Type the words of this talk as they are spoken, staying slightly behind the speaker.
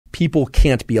people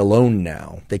can't be alone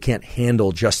now. They can't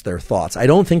handle just their thoughts. I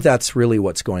don't think that's really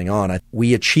what's going on.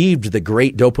 We achieved the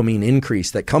great dopamine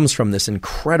increase that comes from this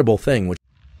incredible thing, which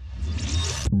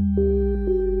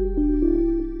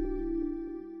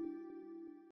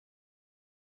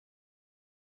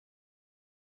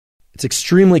it's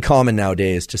extremely common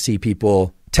nowadays to see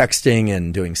people texting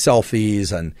and doing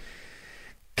selfies and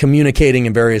communicating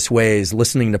in various ways,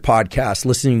 listening to podcasts,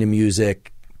 listening to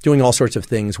music, doing all sorts of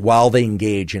things while they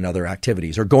engage in other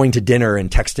activities, or going to dinner and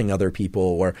texting other people,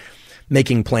 or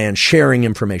making plans, sharing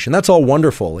information. That's all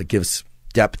wonderful. It gives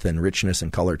depth and richness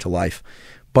and color to life.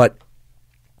 But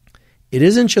it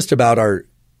isn't just about our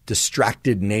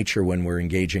distracted nature when we're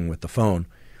engaging with the phone.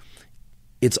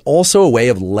 It's also a way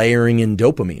of layering in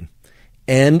dopamine.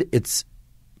 And it's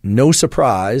no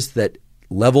surprise that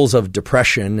levels of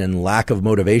depression and lack of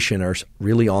motivation are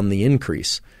really on the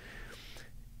increase.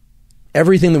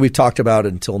 Everything that we've talked about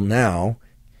until now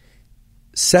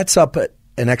sets up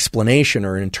an explanation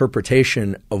or an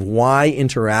interpretation of why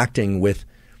interacting with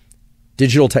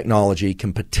digital technology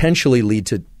can potentially lead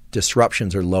to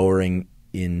disruptions or lowering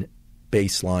in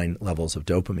baseline levels of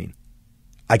dopamine.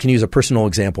 I can use a personal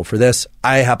example for this.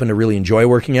 I happen to really enjoy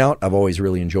working out. I've always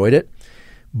really enjoyed it.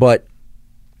 But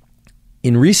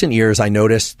in recent years, I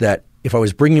noticed that if I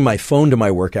was bringing my phone to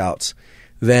my workouts,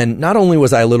 then not only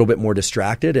was I a little bit more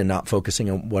distracted and not focusing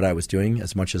on what I was doing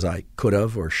as much as I could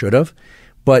have or should have,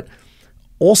 but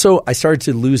also I started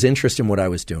to lose interest in what I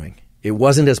was doing. It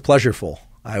wasn't as pleasurable.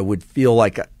 I would feel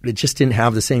like it just didn't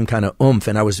have the same kind of oomph,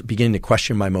 and I was beginning to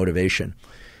question my motivation.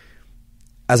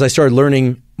 As I started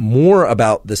learning more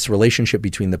about this relationship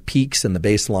between the peaks and the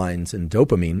baselines in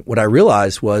dopamine, what I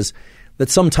realized was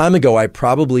that some time ago I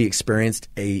probably experienced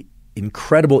a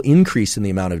incredible increase in the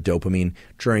amount of dopamine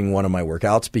during one of my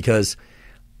workouts because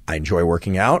I enjoy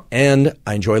working out and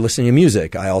I enjoy listening to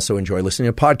music. I also enjoy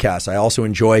listening to podcasts. I also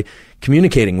enjoy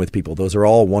communicating with people. Those are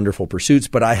all wonderful pursuits,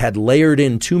 but I had layered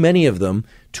in too many of them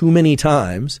too many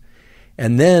times,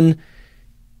 and then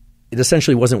it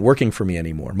essentially wasn't working for me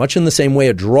anymore. Much in the same way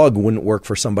a drug wouldn't work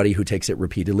for somebody who takes it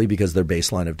repeatedly because their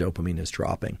baseline of dopamine is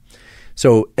dropping.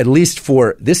 So at least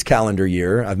for this calendar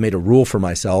year, I've made a rule for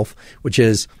myself, which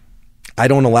is I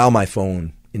don't allow my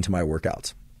phone into my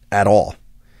workouts at all.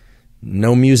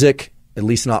 No music, at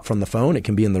least not from the phone. It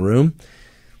can be in the room.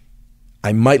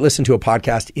 I might listen to a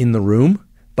podcast in the room,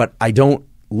 but I don't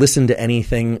listen to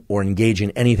anything or engage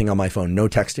in anything on my phone. No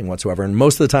texting whatsoever. And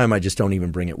most of the time, I just don't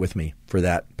even bring it with me for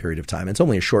that period of time. It's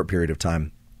only a short period of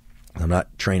time. I'm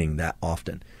not training that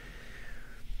often.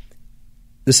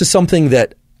 This is something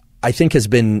that I think has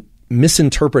been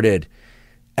misinterpreted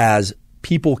as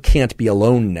people can't be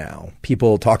alone now.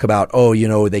 People talk about,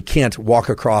 they can't walk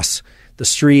across the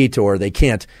street, or they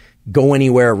can't go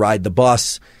anywhere, ride the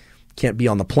bus, can't be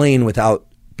on the plane without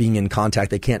being in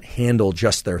contact. They can't handle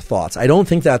just their thoughts. I don't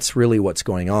think that's really what's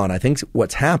going on. I think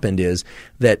what's happened is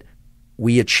that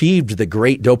we achieved the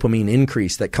great dopamine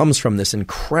increase that comes from this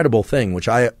incredible thing, which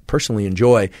I personally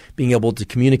enjoy, being able to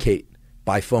communicate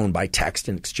by phone, by text,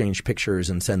 and exchange pictures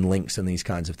and send links and these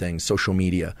kinds of things, social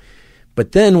media.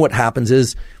 But then what happens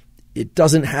is it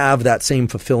doesn't have that same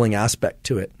fulfilling aspect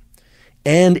to it.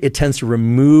 And it tends to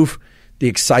remove the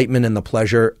excitement and the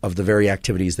pleasure of the very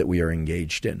activities that we are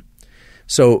engaged in.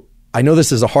 So I know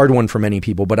this is a hard one for many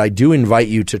people, but I do invite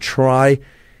you to try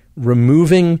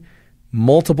removing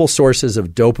multiple sources of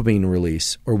dopamine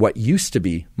release, or what used to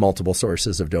be multiple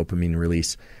sources of dopamine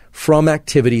release, from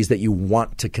activities that you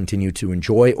want to continue to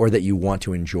enjoy or that you want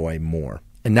to enjoy more.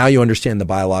 And now you understand the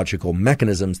biological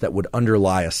mechanisms that would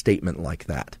underlie a statement like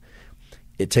that.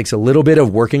 It takes a little bit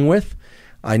of working with.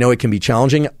 I know it can be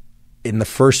challenging in the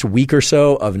first week or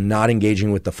so of not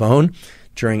engaging with the phone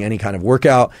during any kind of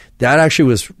workout. That actually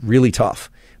was really tough.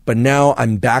 But now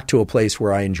I'm back to a place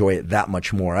where I enjoy it that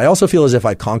much more. I also feel as if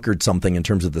I conquered something in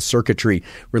terms of the circuitry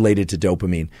related to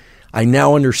dopamine. I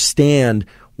now understand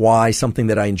why something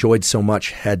that I enjoyed so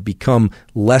much had become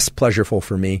less pleasurable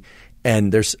for me.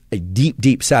 And there's a deep,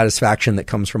 deep satisfaction that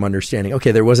comes from understanding,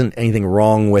 okay, there wasn't anything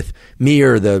wrong with me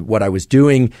or what I was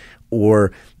doing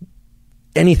or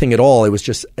anything at all. It was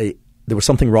just there was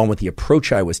something wrong with the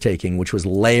approach I was taking, which was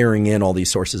layering in all these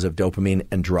sources of dopamine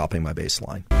and dropping my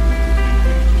baseline.